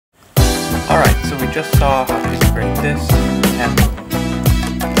Alright, so we just saw how to integrate this, and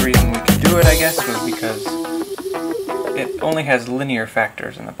the reason we could do it, I guess, was because it only has linear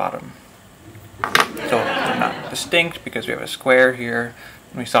factors in the bottom. So they're not distinct because we have a square here,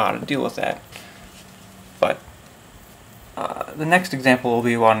 and we saw how to deal with that. But the next example will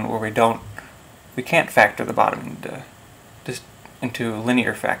be one where we can't factor the bottom into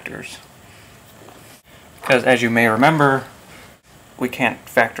linear factors. Because as you may remember, we can't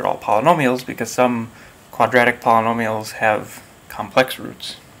factor all polynomials because some quadratic polynomials have complex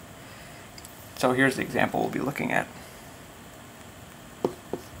roots. So here's the example we'll be looking at.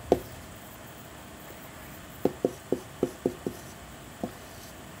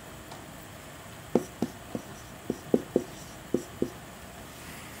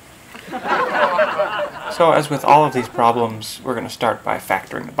 So as with all of these problems, we're going to start by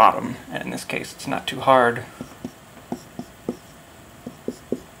factoring the bottom, and in this case it's not too hard.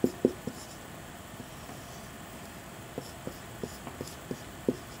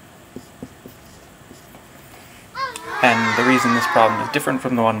 And the reason this problem is different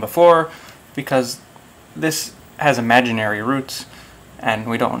from the one before, because this has imaginary roots, and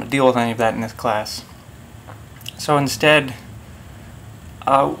we don't want to deal with any of that in this class. So instead,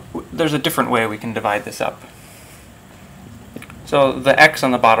 there's a different way we can divide this up. So the x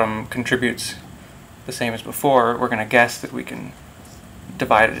on the bottom contributes the same as before. We're going to guess that we can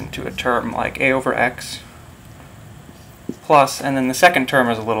divide it into a term like a over x plus, and then the second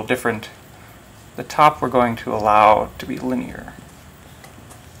term is a little different. The top we're going to allow to be linear.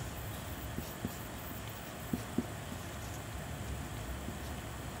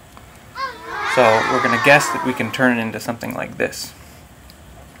 So we're going to guess that we can turn it into something like this.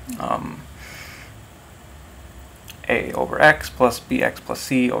 A over x plus bx plus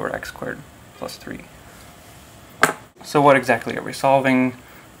c over x squared plus 3. So what exactly are we solving?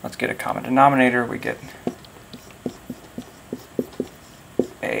 Let's get a common denominator. We get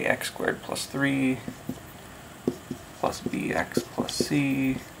ax squared plus 3 plus bx plus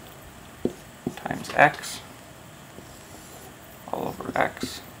c times x all over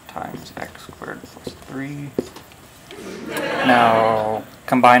x times x squared plus 3. Now,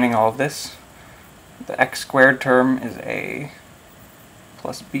 combining all of this, the x squared term is a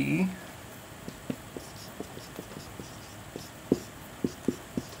plus b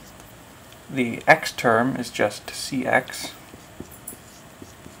the x term is just cx,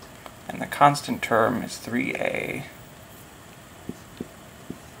 and the constant term is 3a.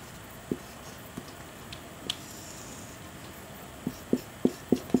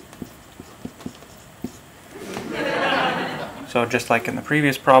 So just like in the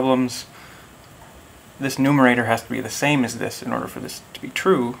previous problems, this numerator has to be the same as this in order for this to be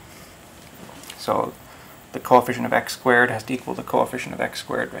true. So the coefficient of x squared has to equal the coefficient of x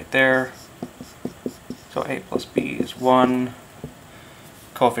squared right there. So a plus b is 1.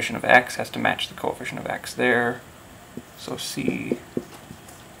 Coefficient of x has to match the coefficient of x there. So c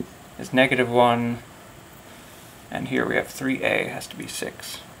is -1. And here we have 3a has to be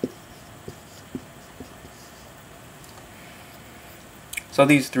 6. So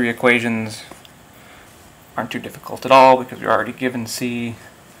these three equations aren't too difficult at all because we're already given c.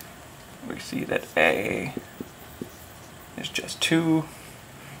 We see that a is just 2,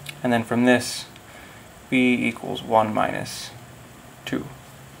 and then from this b equals 1 minus 2.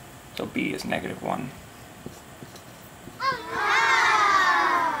 So b is -1.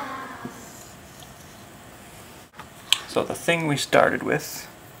 So the thing we started with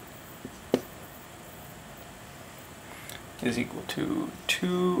is equal to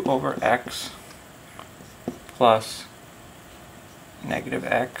 2 over x plus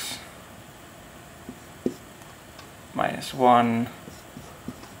 -x minus 1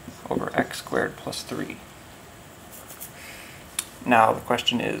 over x squared plus 3. Now the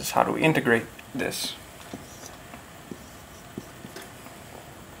question is, how do we integrate this?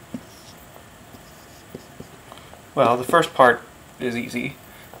 Well, the first part is easy.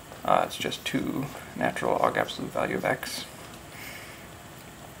 It's just 2 natural log absolute value of x.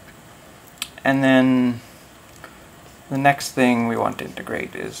 And then the next thing we want to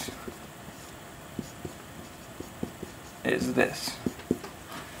integrate is this.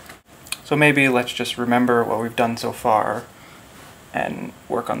 So maybe let's just remember what we've done so far and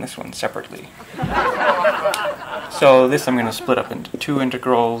work on this one separately. So this I'm going to split up into 2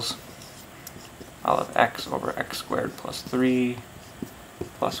 integrals. I'll have x over x squared plus 3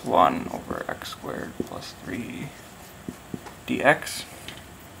 plus 1 over x squared plus 3 dx.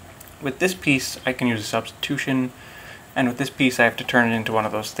 With this piece I can use a substitution, and with this piece I have to turn it into one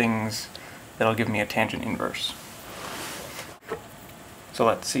of those things that'll give me a tangent inverse. So So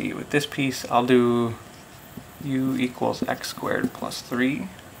let's see, with this piece I'll do u equals x squared plus 3,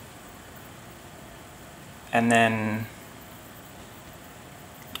 and then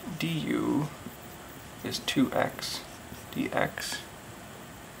du is 2x dx.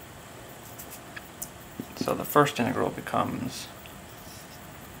 So the first integral becomes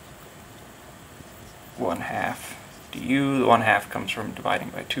 1/2 du. The 1/2 comes from dividing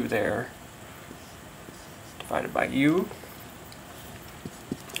by 2 there, divided by u.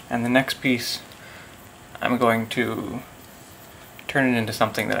 And the next piece, I'm going to turn it into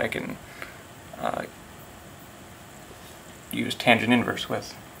something that I can use tangent inverse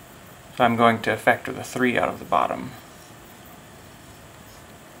with. So I'm going to factor the 3 out of the bottom.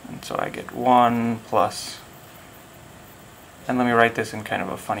 And so I get 1 plus, and let me write this in kind of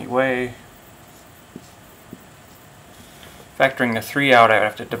a funny way. Factoring the 3 out, I would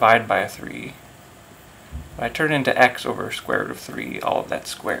have to divide by a 3. If I turn it into x over square root of 3, all of that's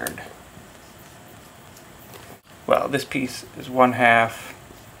squared. Well, this piece is 1/2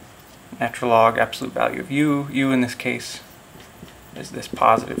 natural log absolute value of u. U in this case is this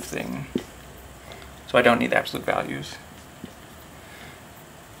positive thing, so I don't need absolute values.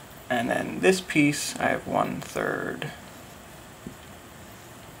 And then this piece, I have 1/3.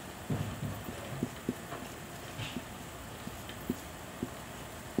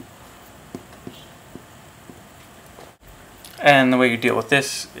 And the way you deal with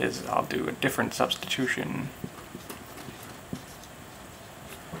this is I'll do a different substitution.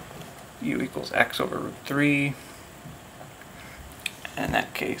 U equals x over root 3. And in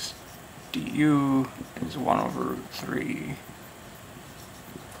that case, du is 1 over root 3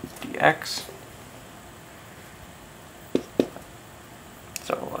 dx.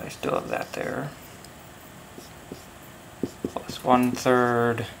 So I still have that there. Plus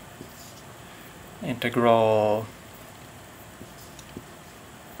 1/3 integral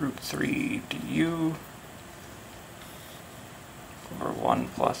root 3 du over 1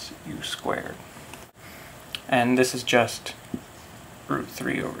 plus u squared. And this is just root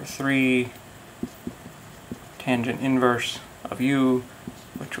 3 over 3 tangent inverse of u,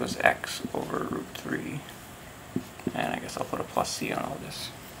 which was x over root 3. And I guess I'll put a plus c on all this.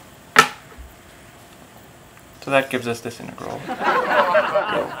 So that gives us this integral. So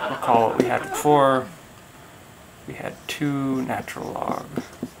recall what we had before. We had 2 natural log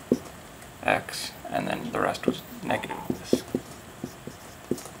x, and then the rest was negative this.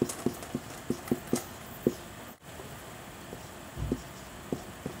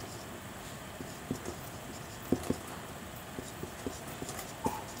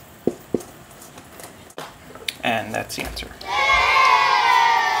 And that's the answer.